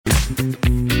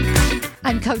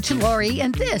I'm Coach Lori,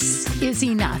 and this is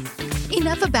Enough.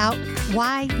 Enough about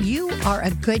why you are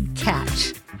a good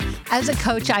catch. As a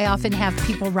coach, I often have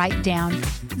people write down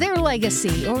their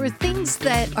legacy or things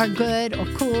that are good or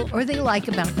cool or they like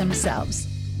about themselves.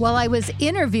 While I was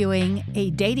interviewing a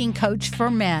dating coach for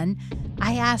men,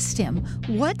 I asked him,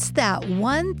 what's that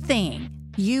one thing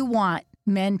you want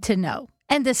men to know?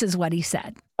 And this is what he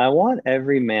said. I want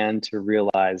every man to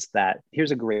realize that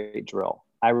here's a great drill.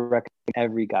 I recommend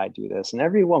every guy do this, and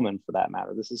every woman for that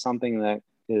matter. This is something that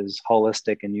is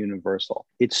holistic and universal.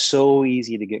 It's so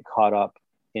easy to get caught up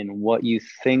in what you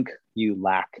think you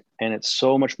lack. And it's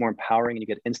so much more empowering, and you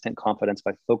get instant confidence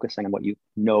by focusing on what you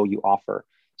know you offer.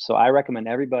 So I recommend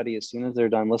everybody, as soon as they're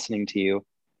done listening to you,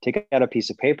 take out a piece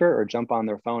of paper or jump on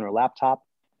their phone or laptop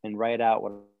and write out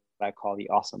what I call the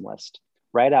awesome list.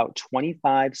 Write out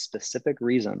 25 specific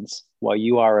reasons why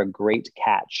you are a great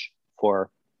catch for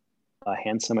a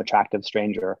handsome, attractive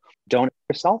stranger. Don't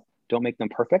yourself, don't make them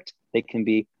perfect. They can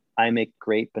be, I make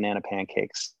great banana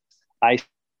pancakes. I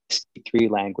speak 3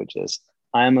 languages.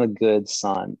 I'm a good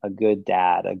son, a good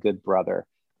dad, a good brother.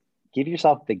 Give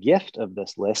yourself the gift of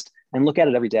this list and look at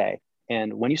it every day.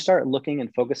 And when you start looking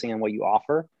and focusing on what you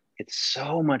offer, it's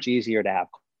so much easier to have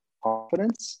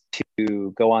confidence,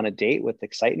 to go on a date with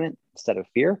excitement instead of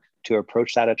fear, to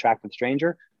approach that attractive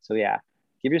stranger. So yeah,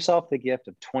 give yourself the gift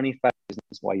of 25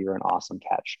 reasons why you're an awesome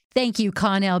catch. Thank you,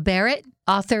 Connell Barrett,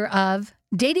 author of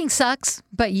Dating Sucks,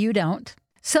 But You Don't.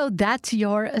 So that's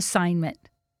your assignment.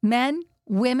 Men,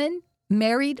 women,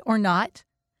 married or not,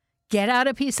 get out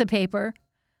a piece of paper,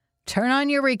 turn on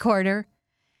your recorder,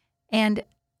 and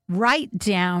write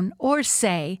down or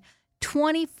say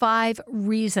 25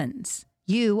 reasons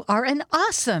you are an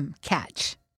awesome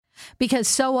catch. Because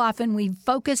so often we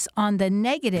focus on the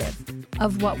negative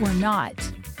of what we're not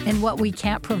and what we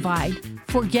can't provide,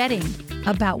 forgetting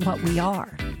about what we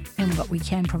are and what we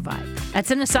can provide.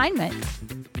 That's an assignment.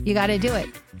 You got to do it.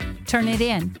 Turn it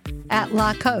in at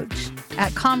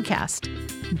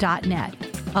lawcoach@comcast.net.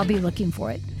 I'll be looking for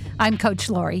it. I'm Coach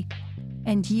Lori,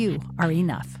 and you are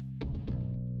enough.